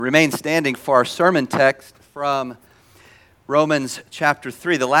Remain standing for our sermon text from Romans chapter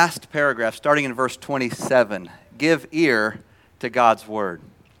 3, the last paragraph, starting in verse 27. Give ear to God's word.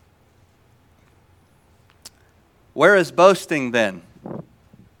 Where is boasting then?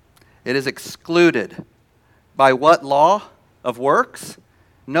 It is excluded. By what law? Of works?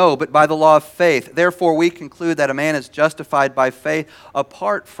 No, but by the law of faith. Therefore we conclude that a man is justified by faith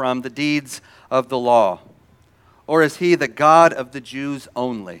apart from the deeds of the law. Or is he the God of the Jews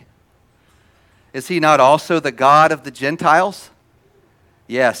only? Is he not also the God of the Gentiles?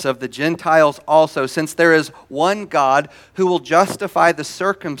 Yes, of the Gentiles also, since there is one God who will justify the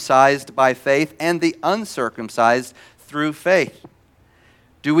circumcised by faith and the uncircumcised through faith.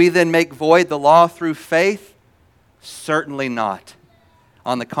 Do we then make void the law through faith? Certainly not.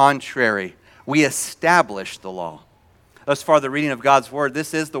 On the contrary, we establish the law. Thus far, the reading of God's word.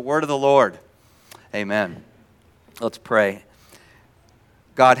 This is the word of the Lord. Amen. Let's pray.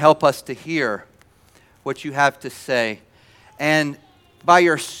 God, help us to hear what you have to say. And by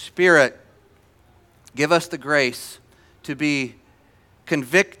your Spirit, give us the grace to be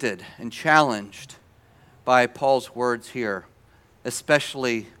convicted and challenged by Paul's words here,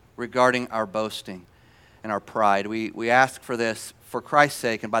 especially regarding our boasting and our pride. We ask for this for Christ's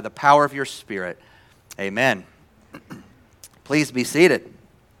sake and by the power of your Spirit. Amen. Please be seated.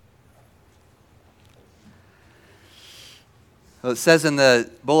 Well, it says in the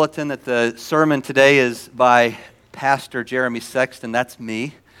bulletin that the sermon today is by Pastor Jeremy Sexton. That's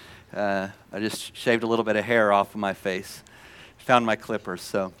me. I just shaved a little bit of hair off of my face. Found my clippers.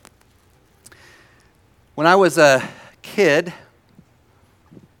 So, when I was a kid,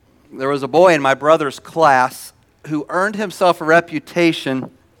 there was a boy in my brother's class who earned himself a reputation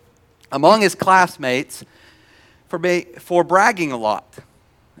among his classmates for bragging a lot.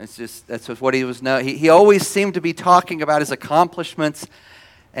 That's just what he was known. He always seemed to be talking about his accomplishments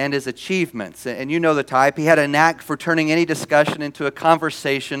and his achievements. And you know the type. He had a knack for turning any discussion into a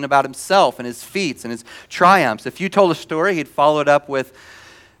conversation about himself and his feats and his triumphs. If you told a story, he'd follow it up with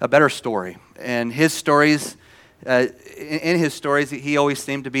a better story. And his stories, in his stories, he always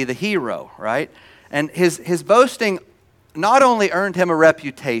seemed to be the hero, right? And his boasting not only earned him a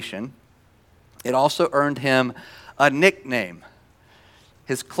reputation, it also earned him a nickname.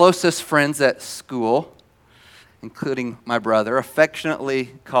 His closest friends at school, including my brother,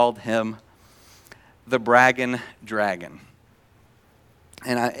 affectionately called him the Braggin' Dragon.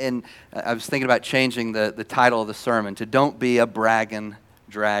 And I was thinking about changing the title of the sermon to Don't Be a Braggin'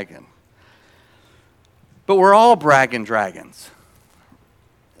 Dragon. But we're all bragging dragons.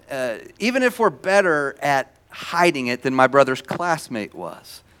 Even if we're better at hiding it than my brother's classmate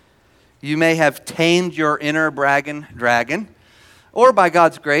was. You may have tamed your inner bragging dragon, or by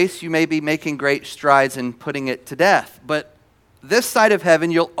God's grace, you may be making great strides in putting it to death. But this side of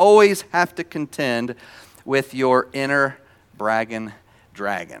heaven, you'll always have to contend with your inner bragging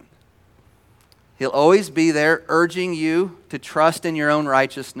dragon. He'll always be there urging you to trust in your own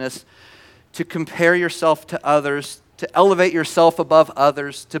righteousness, to compare yourself to others, to elevate yourself above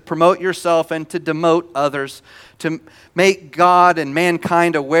others, to promote yourself and to demote others, to make God and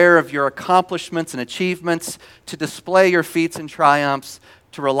mankind aware of your accomplishments and achievements, to display your feats and triumphs,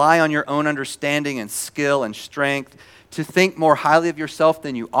 to rely on your own understanding and skill and strength, to think more highly of yourself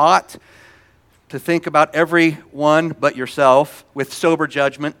than you ought, to think about everyone but yourself with sober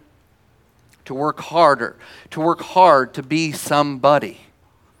judgment, to work harder, to work hard to be somebody.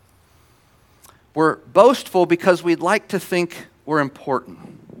 We're boastful because we'd like to think we're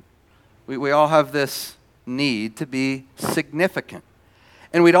important. We all have this need to be significant.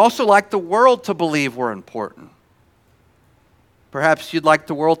 And we'd also like the world to believe we're important. Perhaps you'd like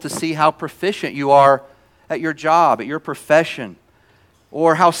the world to see how proficient you are at your job, at your profession,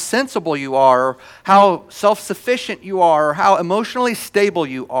 or how sensible you are, or how self-sufficient you are, or how emotionally stable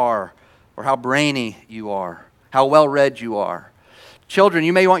you are, or how brainy you are, how well-read you are. Children,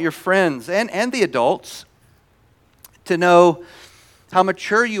 you may want your friends and the adults to know how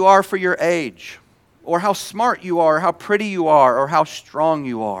mature you are for your age, or how smart you are, how pretty you are, or how strong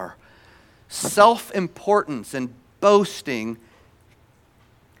you are. Self-importance and boasting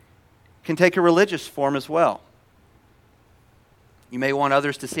can take a religious form as well. You may want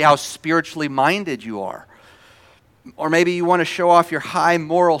others to see how spiritually minded you are. Or maybe you want to show off your high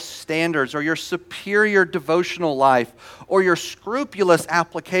moral standards or your superior devotional life or your scrupulous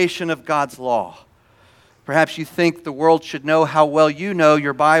application of God's law. Perhaps you think the world should know how well you know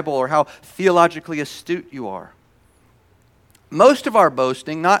your Bible or how theologically astute you are. Most of our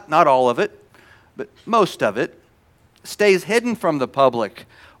boasting, not all of it, but most of it, stays hidden from the public.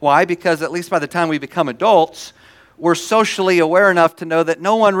 Why? Because at least by the time we become adults, we're socially aware enough to know that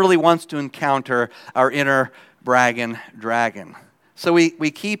no one really wants to encounter our inner bragging dragon. So we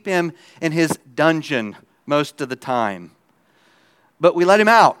keep him in his dungeon most of the time. But we let him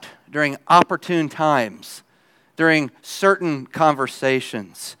out during opportune times, during certain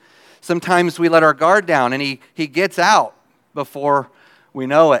conversations. Sometimes we let our guard down and he gets out before we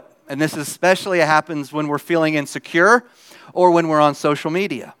know it. And this especially happens when we're feeling insecure or when we're on social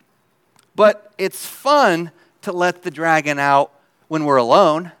media. But it's fun to let the dragon out when we're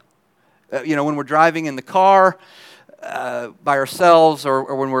alone. When we're driving in the car by ourselves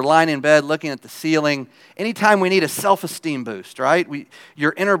or when we're lying in bed looking at the ceiling. Anytime we need a self-esteem boost, right?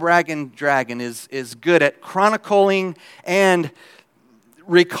 Your inner bragging dragon is good at chronicling and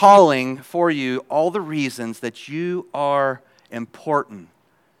recalling for you all the reasons that you are important,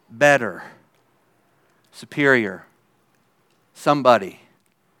 better, superior, somebody,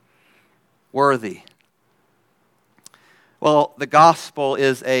 worthy. Well, the gospel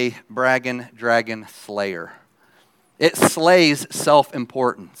is a bragging dragon slayer. It slays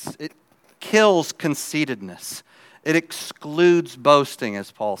self-importance. It kills conceitedness. It excludes boasting,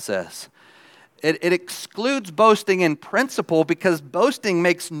 as Paul says. It excludes boasting in principle because boasting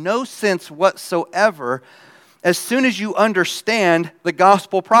makes no sense whatsoever as soon as you understand the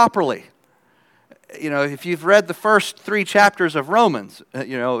gospel properly. If you've read the first 3 chapters of Romans,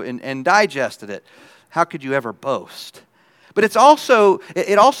 and digested it, how could you ever boast? But it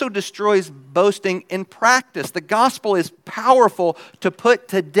also destroys boasting in practice. The gospel is powerful to put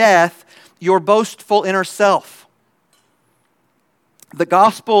to death your boastful inner self. The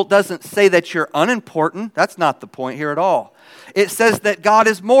gospel doesn't say that you're unimportant. That's not the point here at all. It says that God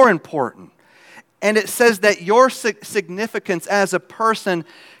is more important. And it says that your significance as a person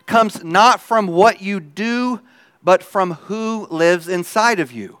comes not from what you do, but from who lives inside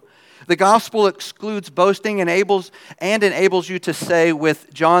of you. The gospel excludes boasting and enables you to say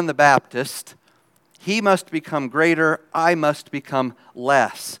with John the Baptist, "He must become greater, I must become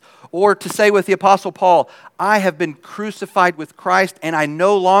less." Or to say with the Apostle Paul, "I have been crucified with Christ and I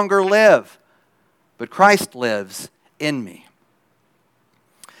no longer live, but Christ lives in me."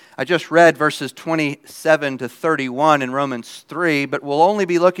 I just read verses 27 to 31 in Romans 3, but we'll only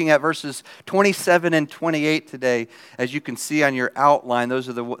be looking at verses 27 and 28 today. As you can see on your outline,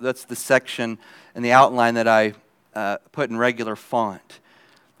 that's the section in the outline that I put in regular font.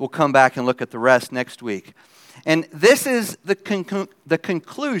 We'll come back and look at the rest next week. And this is the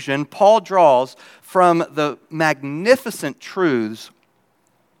conclusion Paul draws from the magnificent truths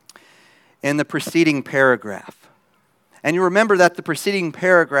in the preceding paragraph. And you remember that the preceding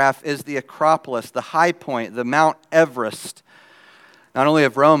paragraph is the Acropolis, the high point, the Mount Everest, not only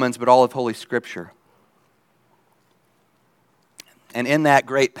of Romans, but all of Holy Scripture. And in that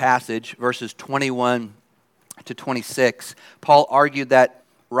great passage, verses 21 to 26, Paul argued that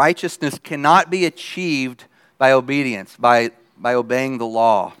righteousness cannot be achieved by obedience, by obeying the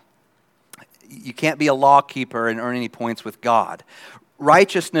law. You can't be a law keeper and earn any points with God.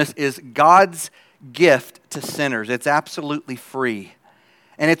 Righteousness is God's gift to sinners. It's absolutely free.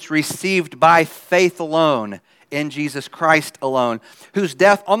 And it's received by faith alone in Jesus Christ alone, whose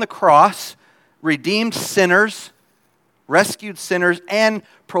death on the cross redeemed sinners, rescued sinners, and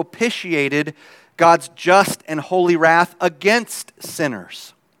propitiated God's just and holy wrath against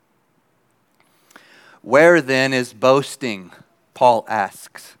sinners. Where then is boasting? Paul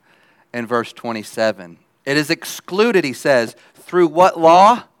asks in verse 27. It is excluded, he says, through what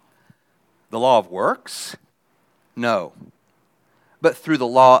law? The law of works? No, but through the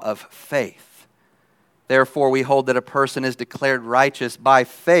law of faith. Therefore, we hold that a person is declared righteous by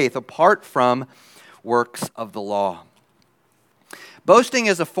faith apart from works of the law. Boasting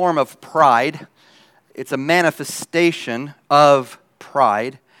is a form of pride. It's a manifestation of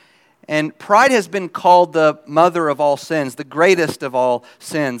pride. And pride has been called the mother of all sins, the greatest of all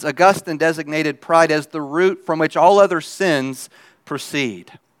sins. Augustine designated pride as the root from which all other sins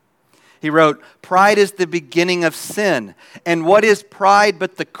proceed. He wrote, "Pride is the beginning of sin. And what is pride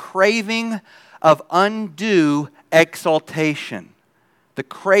but the craving of undue exaltation?" The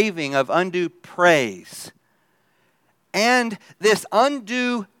craving of undue praise. And this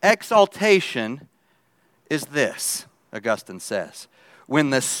undue exaltation is this, Augustine says,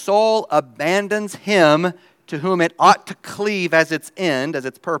 when the soul abandons him to whom it ought to cleave as its end, as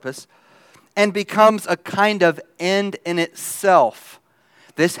its purpose, and becomes a kind of end in itself.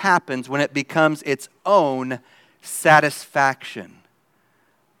 This happens when it becomes its own satisfaction.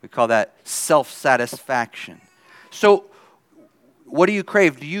 We call that self-satisfaction. So, what do you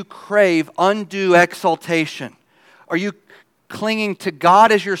crave? Do you crave undue exaltation? Are you clinging to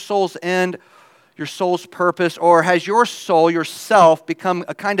God as your soul's end, your soul's purpose, or has your soul, yourself, become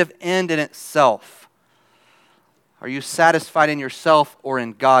a kind of end in itself? Are you satisfied in yourself or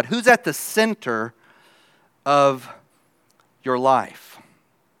in God? Who's at the center of your life?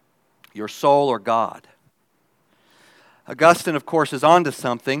 Your soul or God? Augustine, of course, is onto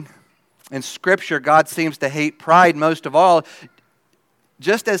something. In Scripture, God seems to hate pride most of all,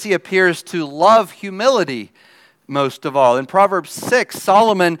 just as he appears to love humility most of all. In Proverbs 6,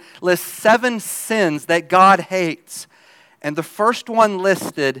 Solomon lists 7 sins that God hates. And the first one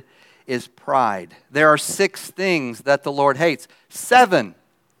listed is pride. There are 6 things that the Lord hates. 7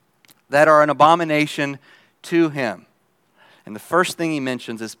 that are an abomination to him. And the first thing he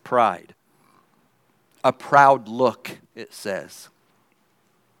mentions is pride. A proud look, it says.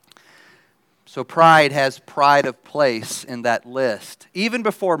 So pride has pride of place in that list, even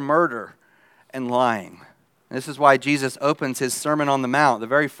before murder and lying. This is why Jesus opens his Sermon on the Mount, the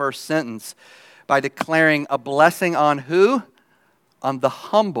very first sentence, by declaring a blessing on who? On the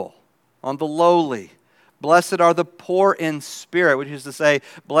humble, on the lowly. Blessed are the poor in spirit, which is to say,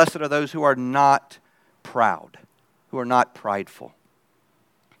 blessed are those who are not proud, who are not prideful.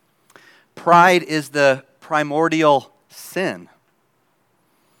 Pride is the primordial sin.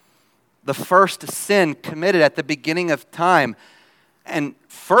 The first sin committed at the beginning of time, and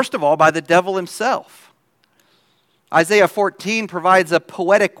first of all by the devil himself. Isaiah 14 provides a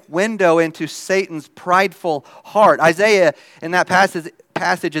poetic window into Satan's prideful heart. Isaiah, in that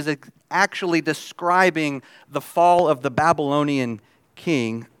passage is actually describing the fall of the Babylonian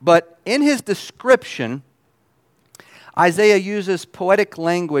king. But in his description, Isaiah uses poetic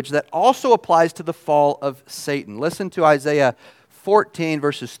language that also applies to the fall of Satan. Listen to Isaiah 14,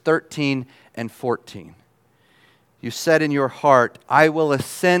 verses 13 and 14. You said in your heart, I will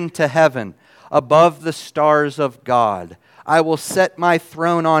ascend to heaven above the stars of God. I will set my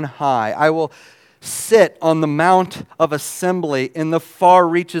throne on high. I will sit on the mount of assembly in the far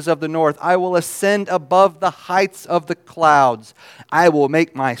reaches of the north. I will ascend above the heights of the clouds. I will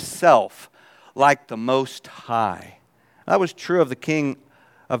make myself like the Most High. That was true of the king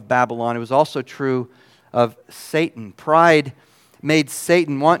of Babylon. It was also true of Satan. Pride made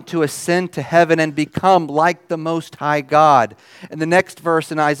Satan want to ascend to heaven and become like the Most High God. And the next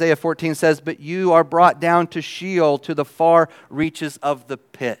verse in Isaiah 14 says, but you are brought down to Sheol, to the far reaches of the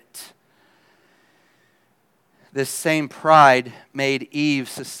pit. This same pride made Eve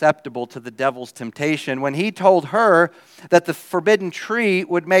susceptible to the devil's temptation when he told her that the forbidden tree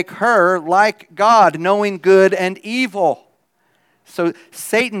would make her like God, knowing good and evil. So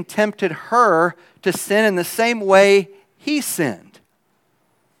Satan tempted her to sin in the same way he sinned.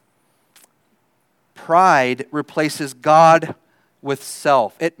 Pride replaces God with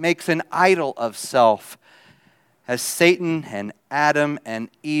self. It makes an idol of self, as Satan and Adam and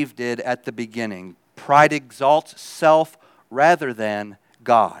Eve did at the beginning. Pride exalts self rather than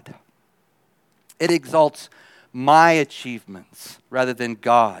God. It exalts my achievements rather than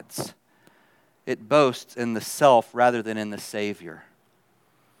God's. It boasts in the self rather than in the Savior.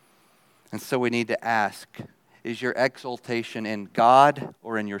 And so we need to ask, is your exaltation in God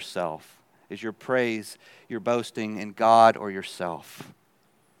or in yourself? Is your praise, your boasting in God or yourself?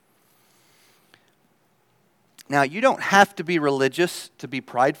 Now, you don't have to be religious to be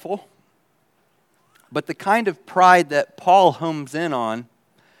prideful, but the kind of pride that Paul homes in on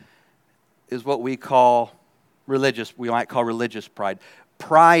is what we might call religious pride.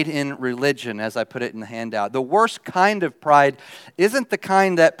 Pride in religion, as I put it in the handout. The worst kind of pride isn't the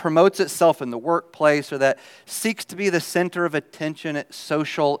kind that promotes itself in the workplace or that seeks to be the center of attention at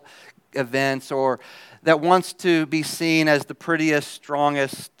social events or that wants to be seen as the prettiest,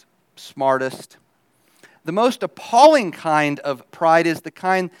 strongest, smartest. The most appalling kind of pride is the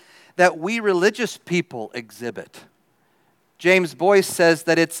kind that we religious people exhibit. James Boyce says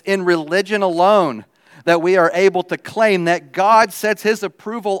that it's in religion alone that we are able to claim that God sets his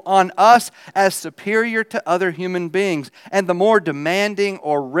approval on us as superior to other human beings. And the more demanding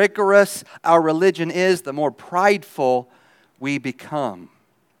or rigorous our religion is, the more prideful we become.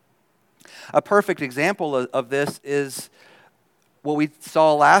 A perfect example of this is what we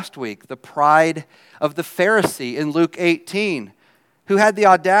saw last week, the pride of the Pharisee in Luke 18, who had the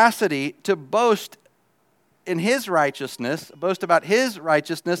audacity to boast in his righteousness, boast about his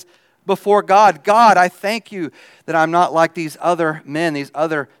righteousness before God. God, I thank you that I'm not like these other men, these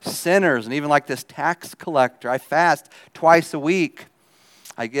other sinners, and even like this tax collector. I fast twice a week.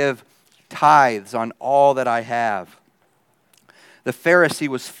 I give tithes on all that I have. The Pharisee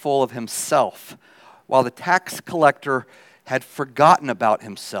was full of himself, while the tax collector had forgotten about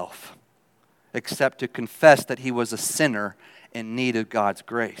himself, except to confess that he was a sinner in need of God's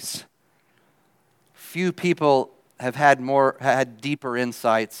grace. few people have had deeper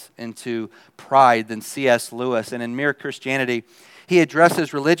insights into pride than C.S. Lewis. And in Mere Christianity, he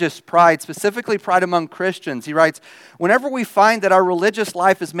addresses religious pride, specifically pride among Christians. He writes, "Whenever we find that our religious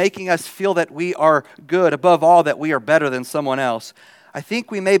life is making us feel that we are good, above all that we are better than someone else, I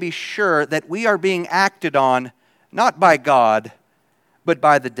think we may be sure that we are being acted on not by God, but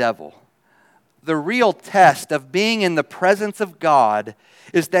by the devil. The real test of being in the presence of God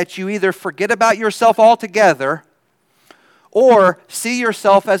is that you either forget about yourself altogether or see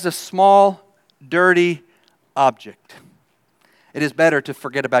yourself as a small, dirty object. It is better to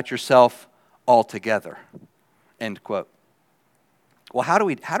forget about yourself altogether." End quote. Well, how do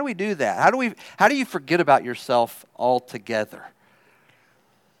we do that? How do you forget about yourself altogether?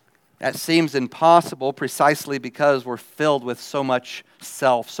 That seems impossible precisely because we're filled with so much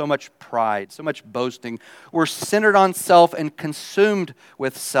self, so much pride, so much boasting. We're centered on self and consumed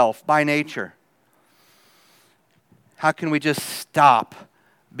with self by nature. How can we just stop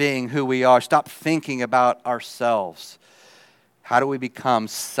being who we are, stop thinking about ourselves? How do we become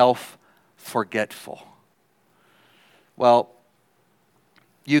self-forgetful? Well,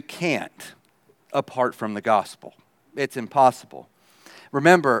 you can't apart from the gospel. It's impossible.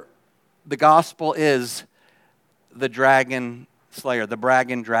 Remember, the gospel is the dragon slayer, the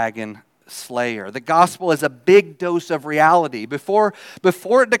bragging dragon slayer. The gospel is a big dose of reality. Before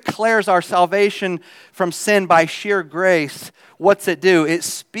it declares our salvation from sin by sheer grace, what's it do? It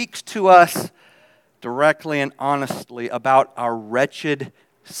speaks to us directly and honestly about our wretched,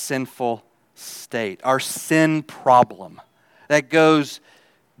 sinful state, our sin problem that goes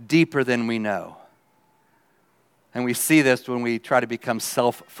deeper than we know. And we see this when we try to become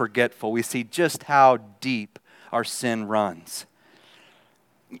self-forgetful. We see just how deep our sin runs.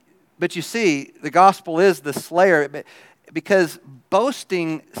 But you see, the gospel is the slayer because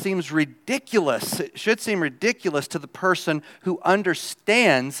boasting seems ridiculous. It should seem ridiculous to the person who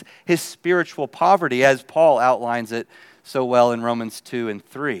understands his spiritual poverty, as Paul outlines it so well in Romans 2 and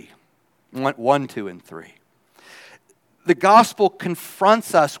 3. 1, 2, and 3. The gospel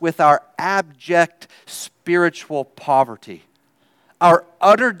confronts us with our abject spiritual poverty, our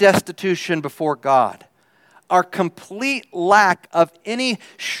utter destitution before God, our complete lack of any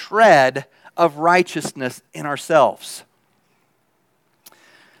shred of righteousness in ourselves.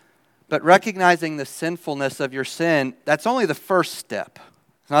 But recognizing the sinfulness of your sin, that's only the first step.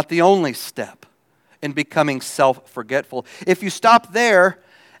 It's not the only step in becoming self-forgetful. If you stop there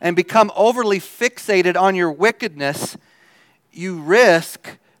and become overly fixated on your wickedness, you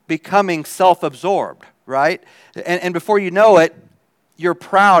risk becoming self-absorbed, right? And before you know it, you're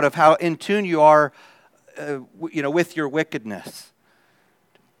proud of how in tune you are with your wickedness.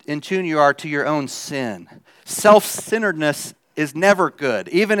 In tune you are to your own sin. Self-centeredness is never good,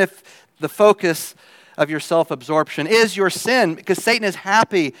 even if the focus of your self-absorption is your sin, because Satan is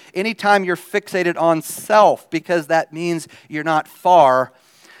happy anytime you're fixated on self, because that means you're not far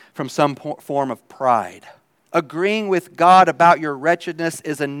from some form of pride. Agreeing with God about your wretchedness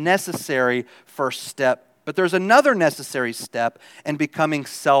is a necessary first step, but there's another necessary step in becoming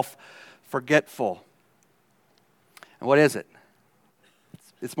self-forgetful. And what is it?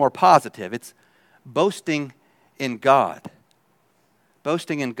 It's more positive. It's boasting in God.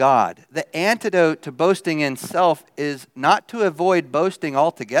 Boasting in God. The antidote to boasting in self is not to avoid boasting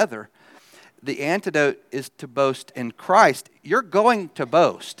altogether. The antidote is to boast in Christ. You're going to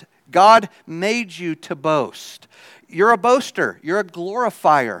boast. God made you to boast. You're a boaster. You're a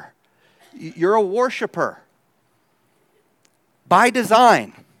glorifier. You're a worshiper. By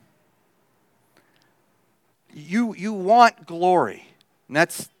design. You want glory. And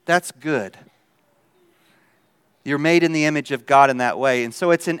that's good. You're made in the image of God in that way. And so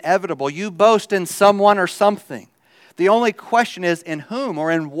it's inevitable. You boast in someone or something. The only question is in whom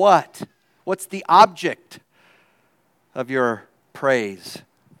or in what? What's the object of your praise?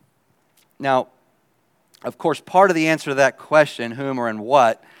 Now, of course, part of the answer to that question, whom or in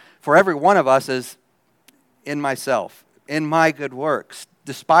what, for every one of us is in myself, in my good works.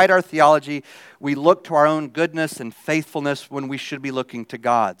 Despite our theology, we look to our own goodness and faithfulness when we should be looking to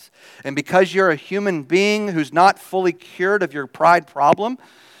God's. And because you're a human being who's not fully cured of your pride problem,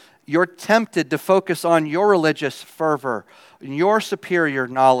 you're tempted to focus on your religious fervor, your superior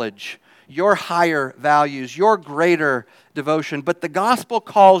knowledge, your higher values, your greater devotion. But the gospel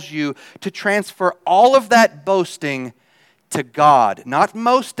calls you to transfer all of that boasting to God. Not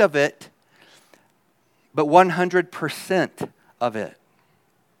most of it, but 100% of it.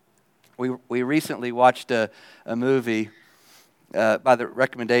 We recently watched a movie by the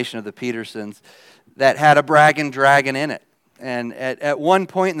recommendation of the Petersons that had a bragging dragon in it. And at one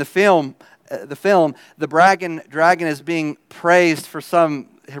point in the film, the film, the dragon is being praised for some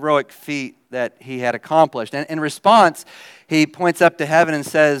heroic feat that he had accomplished. And in response, he points up to heaven and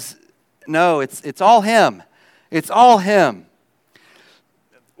says, no, it's all him. It's all him.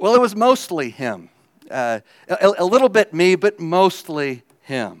 Well, it was mostly him. A little bit me, but mostly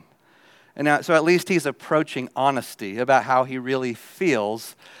him. And now, so at least he's approaching honesty about how he really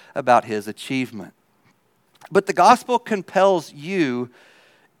feels about his achievement. But the gospel compels you,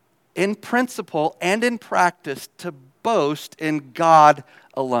 in principle and in practice, to boast in God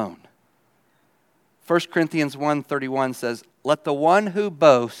alone. 1 Corinthians 1:31 says, "Let the one who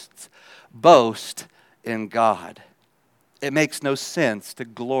boasts, boast in God." It makes no sense to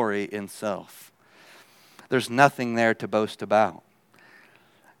glory in self. There's nothing there to boast about.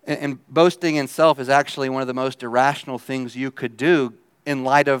 And boasting in self is actually one of the most irrational things you could do in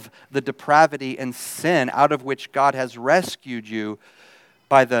light of the depravity and sin out of which God has rescued you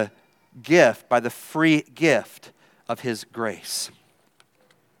by the gift, by the free gift of His grace.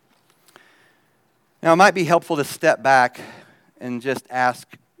 Now, it might be helpful to step back and just ask,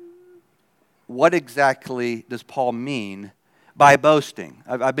 what exactly does Paul mean by boasting?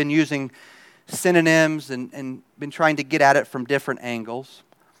 I've been using synonyms and been trying to get at it from different angles.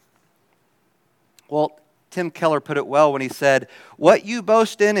 Well, Tim Keller put it well when he said, "What you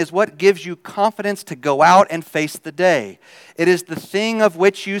boast in is what gives you confidence to go out and face the day. It is the thing of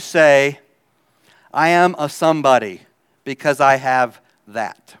which you say, 'I am a somebody because I have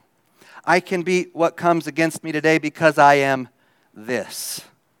that. I can beat what comes against me today because I am this.'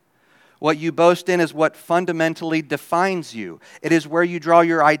 What you boast in is what fundamentally defines you. It is where you draw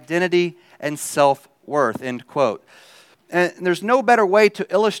your identity and self-worth," end quote. And there's no better way to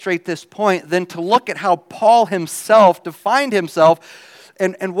illustrate this point than to look at how Paul himself defined himself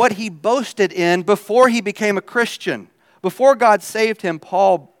and what he boasted in before he became a Christian. Before God saved him,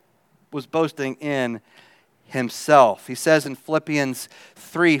 Paul was boasting in himself. He says in Philippians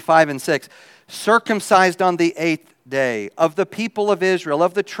 3:5-6, "Circumcised on the 8th day, of the people of Israel,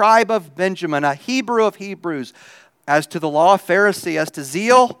 of the tribe of Benjamin, a Hebrew of Hebrews, as to the law, a Pharisee, as to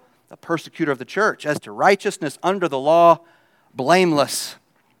zeal, a persecutor of the church, as to righteousness under the law, blameless."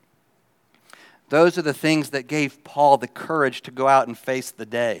 Those are the things that gave Paul the courage to go out and face the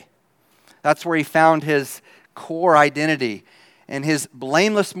day. That's where he found his core identity and his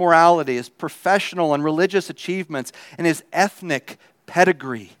blameless morality, his professional and religious achievements, and his ethnic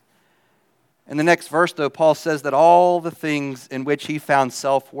pedigree. In the next verse, though, Paul says that all the things in which he found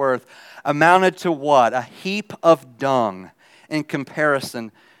self-worth amounted to what? A heap of dung in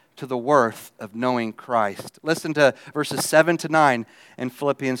comparison to the worth of knowing Christ. Listen to verses 7-9 in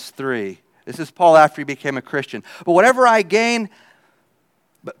Philippians 3. This is Paul after he became a Christian. But whatever gain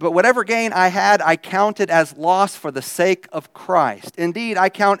I had, I counted as loss for the sake of Christ. Indeed, I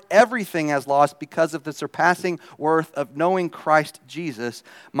count everything as loss because of the surpassing worth of knowing Christ Jesus,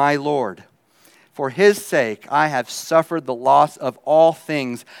 my Lord. For His sake, I have suffered the loss of all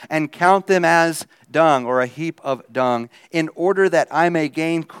things and count them as dung, or a heap of dung, in order that I may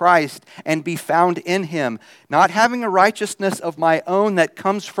gain Christ and be found in Him, not having a righteousness of my own that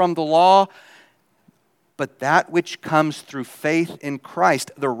comes from the law, but that which comes through faith in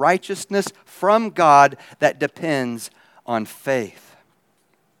Christ, the righteousness from God that depends on faith.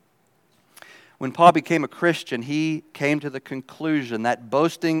 When Paul became a Christian, he came to the conclusion that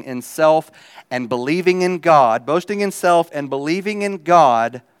boasting in self and believing in God,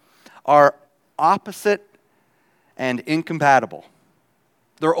 are opposite and incompatible.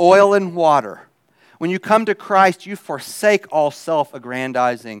 They're oil and water. When you come to Christ, you forsake all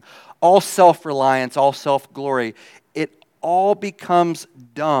self-aggrandizing, all self-reliance, all self-glory. It all becomes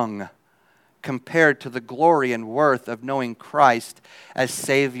dung compared to the glory and worth of knowing Christ as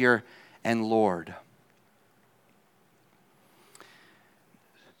Savior and Lord.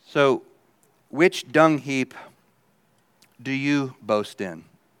 So, which dung heap do you boast in?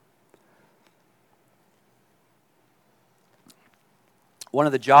 One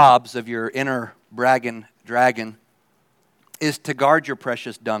of the jobs of your inner bragging dragon is to guard your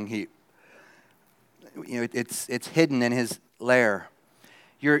precious dung heap. You know, it's hidden in his lair.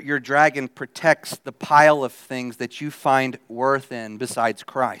 Your dragon protects the pile of things that you find worth in besides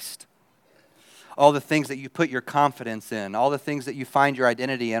Christ. All the things that you put your confidence in, all the things that you find your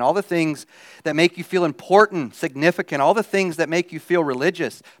identity in, all the things that make you feel important, significant, all the things that make you feel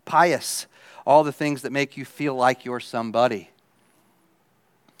religious, pious, all the things that make you feel like you're somebody.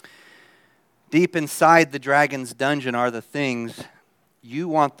 Deep inside the dragon's dungeon are the things you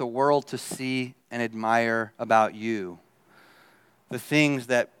want the world to see and admire about you. The things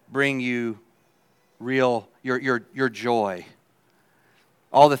that bring you your joy.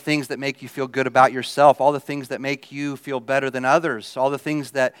 all the things that make you feel good about yourself, all the things that make you feel better than others, all the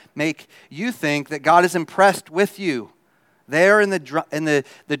things that make you think that God is impressed with you. There in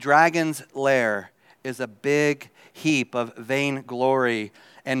the dragon's lair is a big heap of vain glory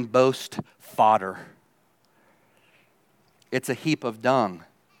and boast fodder. It's a heap of dung.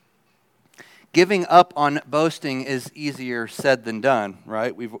 Giving up on boasting is easier said than done,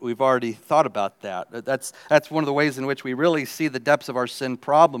 right? We've already thought about that. That's one of the ways in which we really see the depths of our sin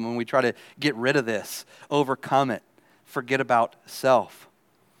problem when we try to get rid of this, overcome it, forget about self.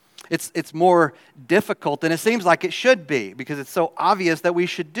 It's more difficult than it seems like it should be because it's so obvious that we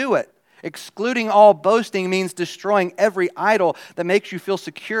should do it. Excluding all boasting means destroying every idol that makes you feel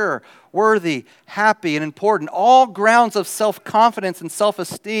secure, worthy, happy, and important. All grounds of self-confidence and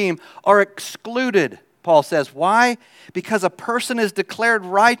self-esteem are excluded, Paul says. Why? Because a person is declared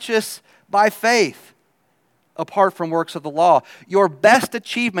righteous by faith apart from works of the law. Your best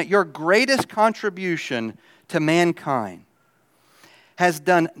achievement, your greatest contribution to mankind has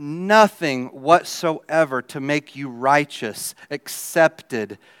done nothing whatsoever to make you righteous,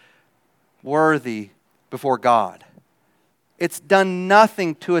 accepted, worthy before God. It's done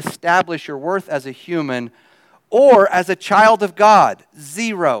nothing to establish your worth as a human or as a child of God.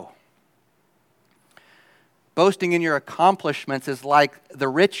 Zero. Boasting in your accomplishments is like the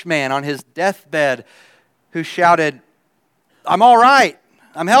rich man on his deathbed who shouted, "I'm all right.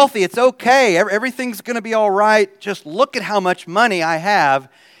 I'm healthy. It's okay. Everything's going to be all right. Just look at how much money I have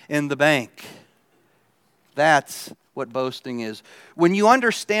in the bank." That's what boasting is. When you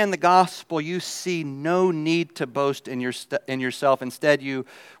understand the gospel, you see no need to boast in yourself. Instead, you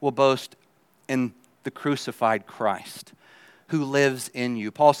will boast in the crucified Christ who lives in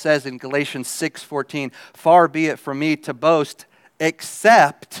you. Paul says in Galatians 6:14, "Far be it from me to boast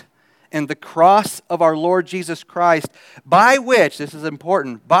except in the cross of our Lord Jesus Christ, by which," this is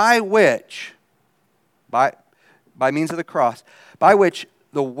important, by means of the cross, "by which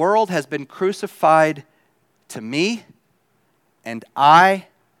the world has been crucified to me, and I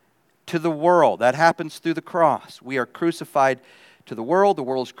to the world." That happens through the cross. We are crucified to the world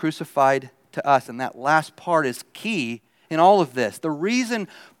is crucified to us. And that last part is key in all of this. The reason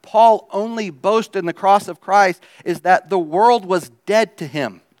Paul only boasted in the cross of Christ is that the world was dead to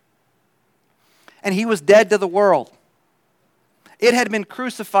him. And he was dead to the world. It had been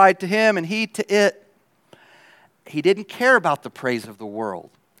crucified to him and he to it. He didn't care about the praise of the world.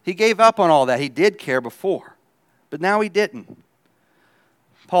 He gave up on all that. He did care before. But now he didn't.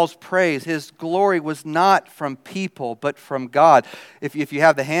 Paul's praise, his glory was not from people, but from God. If you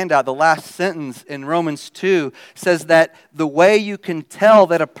have the handout, the last sentence in Romans 2 says that the way you can tell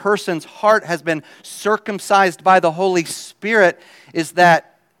that a person's heart has been circumcised by the Holy Spirit is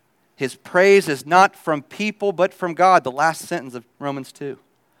that his praise is not from people, but from God. The last sentence of Romans 2.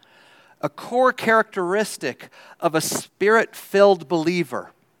 A core characteristic of a Spirit-filled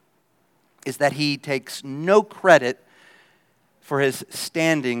believer is that he takes no credit for his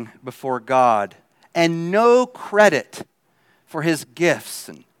standing before God and no credit for his gifts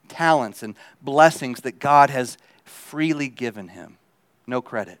and talents and blessings that God has freely given him. No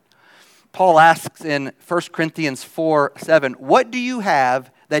credit. Paul asks in 1 Corinthians 4:7, "What do you have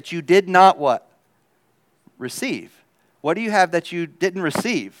that you did not" what? Receive. What do you have that you didn't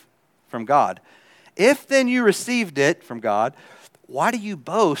receive from God? If then you received it from God, why do you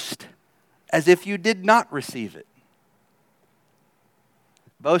boast as if you did not receive it?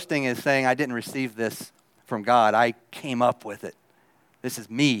 Boasting is saying, "I didn't receive this from God. I came up with it. This is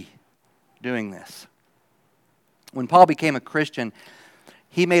me doing this." When Paul became a Christian,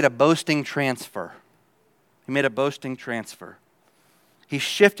 he made a boasting transfer. He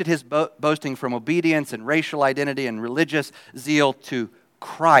shifted his boasting from obedience and racial identity and religious zeal to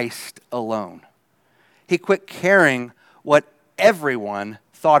Christ alone. He quit caring what everyone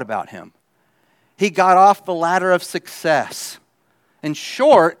thought about him. He got off the ladder of success. In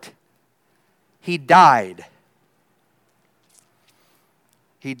short, he died.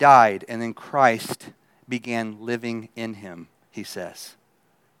 He died, and then Christ began living in him, he says.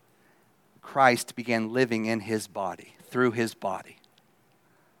 Christ began living in his body, through his body.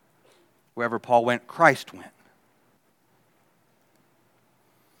 Wherever Paul went, Christ went.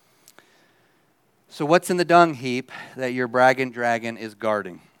 So what's in the dung heap that your bragging dragon is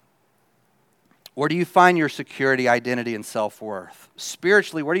guarding? Where do you find your security, identity, and self-worth?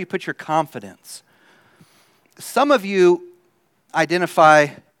 Spiritually, where do you put your confidence? Some of you identify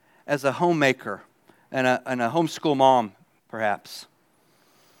as a homemaker and a homeschool mom, perhaps.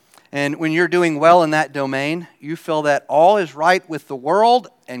 And when you're doing well in that domain, you feel that all is right with the world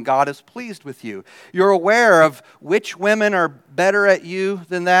and God is pleased with you. You're aware of which women are better at you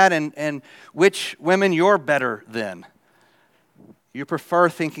than that and which women you're better than. You prefer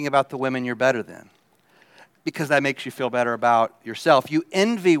thinking about the women you're better than because that makes you feel better about yourself. You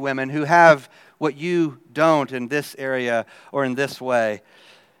envy women who have what you don't in this area or in this way.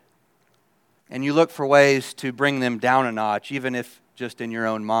 And you look for ways to bring them down a notch, even if just in your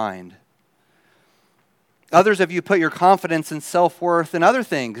own mind. Others of you put your confidence and self-worth in other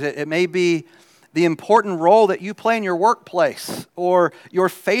things. It may be the important role that you play in your workplace, or your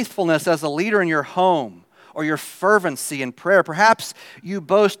faithfulness as a leader in your home, or your fervency in prayer. Perhaps you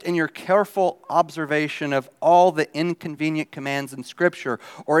boast in your careful observation of all the inconvenient commands in Scripture,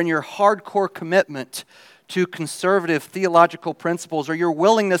 or in your hardcore commitment to conservative theological principles, or your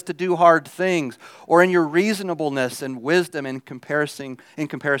willingness to do hard things, or in your reasonableness and wisdom in comparison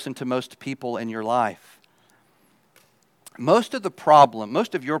to most people in your life. Most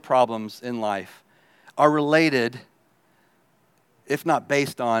of your problems in life are related, if not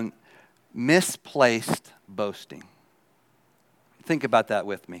based on, misplaced boasting. Think about that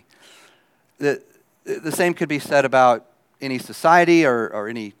with me. The same could be said about any society or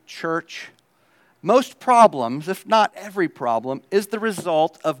any church. Most problems, if not every problem, is the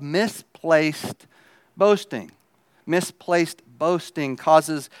result of misplaced boasting. Misplaced boasting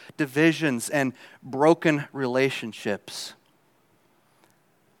causes divisions and broken relationships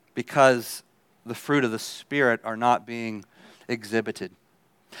because the fruit of the Spirit are not being exhibited.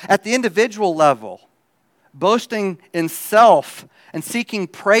 At the individual level, boasting in self and seeking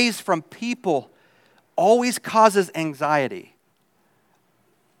praise from people always causes anxiety.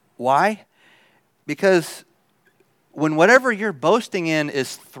 Why? Because when whatever you're boasting in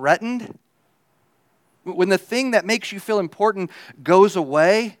is threatened, when the thing that makes you feel important goes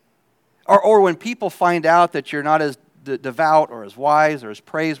away, or when people find out that you're not as devout or as wise or as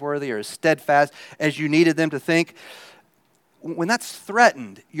praiseworthy or as steadfast as you needed them to think, when that's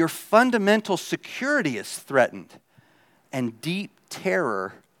threatened, your fundamental security is threatened, and deep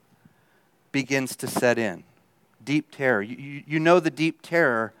terror begins to set in. Deep terror. You know the deep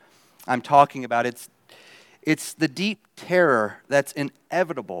terror I'm talking about. It's the deep terror that's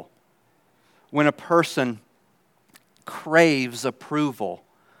inevitable when a person craves approval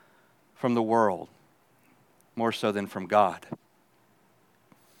from the world, more so than from God.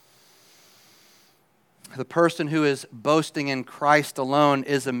 The person who is boasting in Christ alone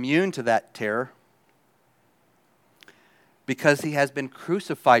is immune to that terror because he has been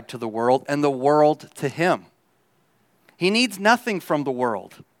crucified to the world and the world to him. He needs nothing from the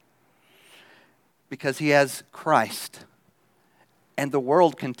world because he has Christ. And the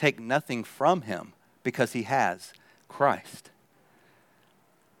world can take nothing from him because he has Christ.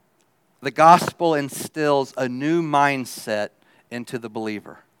 The gospel instills a new mindset into the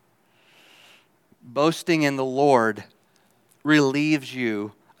believer. Boasting in the Lord relieves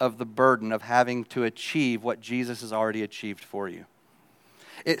you of the burden of having to achieve what Jesus has already achieved for you.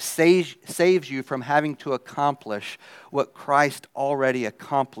 It saves you from having to accomplish what Christ already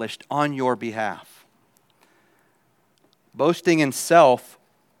accomplished on your behalf. Boasting in self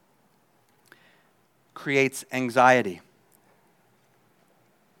creates anxiety.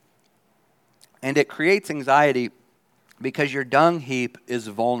 And it creates anxiety because your dung heap is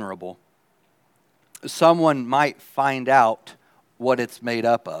vulnerable. Someone might find out what it's made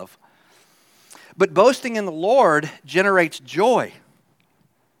up of. But boasting in the Lord generates joy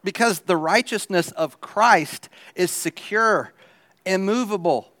because the righteousness of Christ is secure,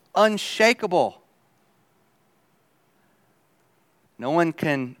 immovable, unshakable. No one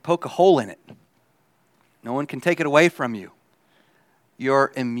can poke a hole in it. No one can take it away from you.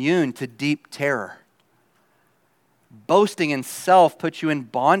 You're immune to deep terror. Boasting in self puts you in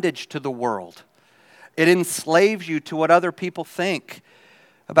bondage to the world. It enslaves you to what other people think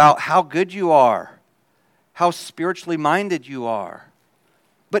about how good you are, how spiritually minded you are.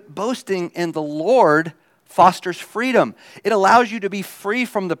 But boasting in the Lord fosters freedom. It allows you to be free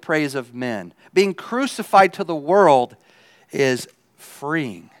from the praise of men. Being crucified to the world is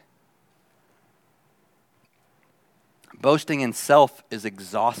freeing. Boasting in self is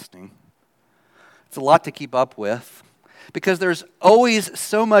exhausting. It's a lot to keep up with because there's always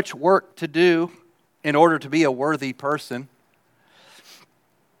so much work to do in order to be a worthy person.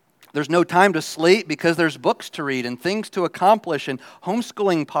 There's no time to sleep because there's books to read and things to accomplish and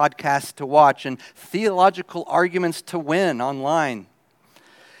homeschooling podcasts to watch and theological arguments to win online.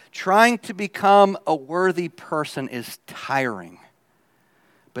 Trying to become a worthy person is tiring,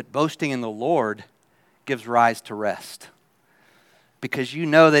 but boasting in the Lord gives rise to rest. because you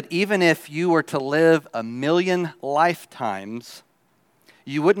know that even if you were to live 1,000,000 lifetimes,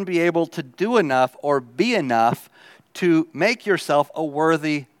 you wouldn't be able to do enough or be enough to make yourself a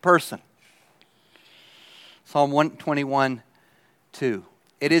worthy person. Psalm 121:2.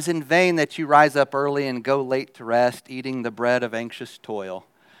 It is in vain that you rise up early and go late to rest, eating the bread of anxious toil,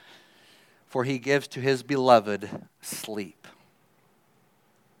 for he gives to his beloved sleep.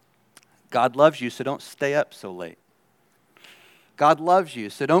 God loves you, so don't stay up so late. God loves you,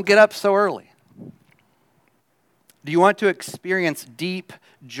 so don't get up so early. Do you want to experience deep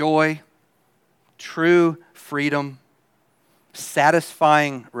joy, true freedom,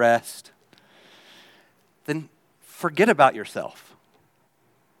 satisfying rest? Then forget about yourself.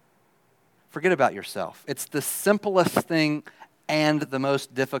 Forget about yourself. It's the simplest thing and the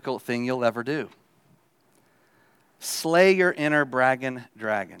most difficult thing you'll ever do. Slay your inner bragging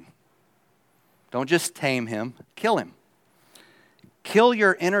dragon. Don't just tame him, kill him. Kill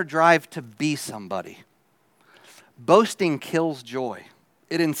your inner drive to be somebody. Boasting kills joy.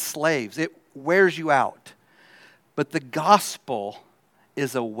 It enslaves. It wears you out. But the gospel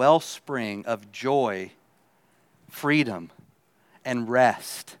is a wellspring of joy, freedom, and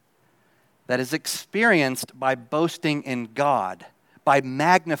rest that is experienced by boasting in God, by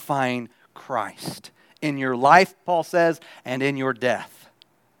magnifying Christ in your life, Paul says, and in your death.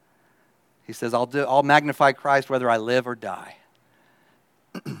 He says, I'll magnify Christ whether I live or die.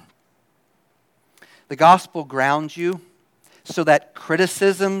 The gospel grounds you so that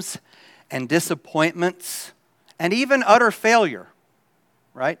criticisms and disappointments and even utter failure,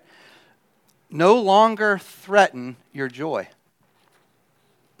 right, no longer threaten your joy.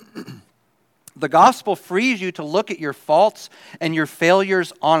 The gospel frees you to look at your faults and your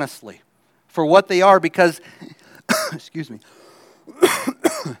failures honestly for what they are because, excuse me,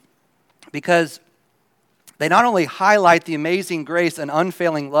 because they not only highlight the amazing grace and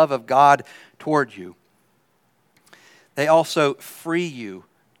unfailing love of God toward you, they also free you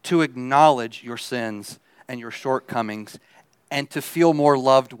to acknowledge your sins and your shortcomings and to feel more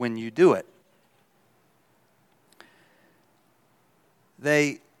loved when you do it.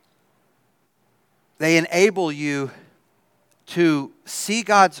 They enable you to see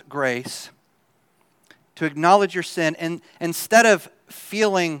God's grace, to acknowledge your sin, and instead of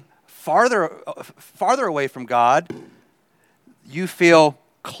feeling farther away from God, you feel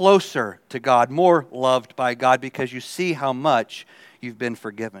closer to God, more loved by God because you see how much you've been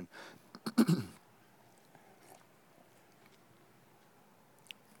forgiven.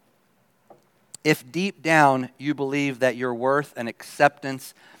 If deep down you believe that your worth and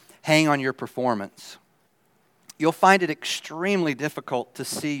acceptance hang on your performance, you'll find it extremely difficult to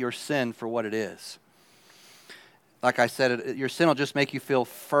see your sin for what it is. Like I said, your sin will just make you feel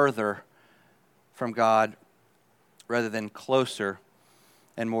further from God rather than closer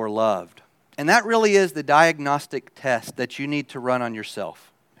and more loved. And that really is the diagnostic test that you need to run on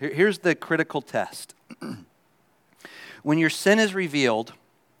yourself. Here's the critical test. When your sin is revealed,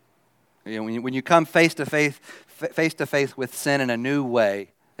 when you come face to face with sin in a new way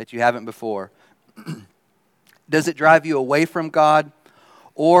that you haven't before, does it drive you away from God,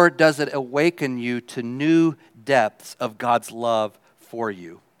 or does it awaken you to new depths of God's love for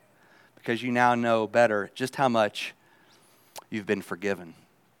you? Because you now know better just how much you've been forgiven.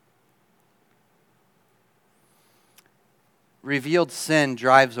 Revealed sin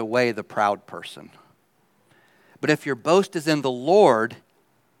drives away the proud person. But if your boast is in the Lord,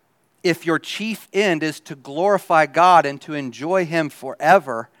 if your chief end is to glorify God and to enjoy Him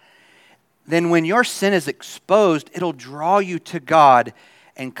forever, then when your sin is exposed, it'll draw you to God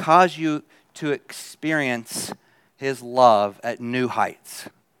and cause you to experience His love at new heights.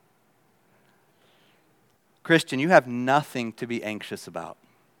 Christian, you have nothing to be anxious about.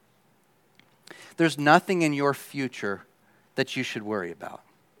 There's nothing in your future that you should worry about.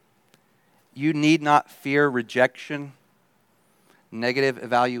 You need not fear rejection, negative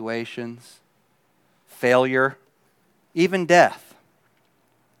evaluations, failure, even death.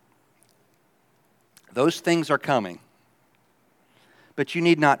 Those things are coming. But you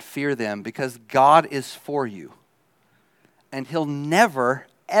need not fear them because God is for you. And He'll never,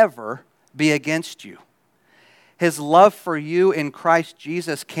 ever be against you. His love for you in Christ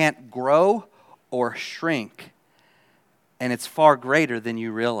Jesus can't grow or shrink. And it's far greater than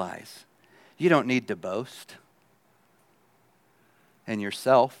you realize. You don't need to boast in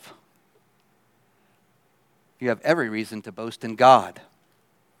yourself. You have every reason to boast in God.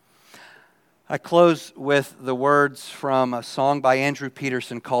 I close with the words from a song by Andrew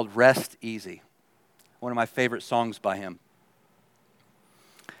Peterson called Rest Easy, one of my favorite songs by him.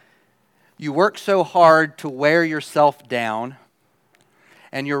 You work so hard to wear yourself down,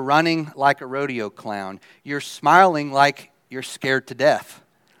 and you're running like a rodeo clown. You're smiling like you're scared to death.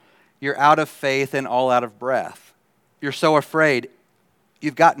 You're out of faith and all out of breath. You're so afraid.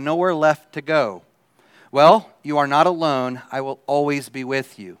 You've got nowhere left to go. Well, you are not alone. I will always be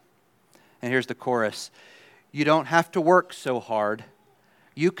with you. And here's the chorus. You don't have to work so hard.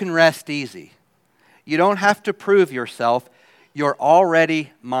 You can rest easy. You don't have to prove yourself. You're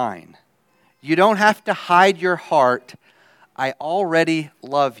already mine. You don't have to hide your heart. I already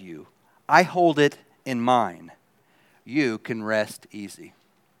love you. I hold it in mine. You can rest easy.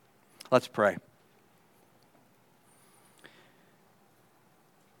 Let's pray.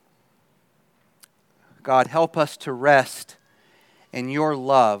 God, help us to rest in your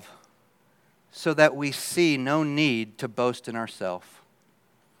love so that we see no need to boast in ourselves.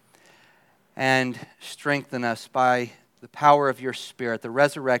 And strengthen us by the power of your Spirit, the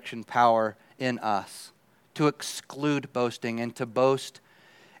resurrection power in us, to exclude boasting and to boast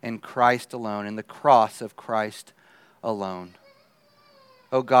in Christ alone, in the cross of Christ alone.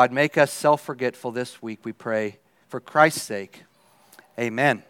 Oh God, make us self-forgetful this week, we pray, for Christ's sake. Amen.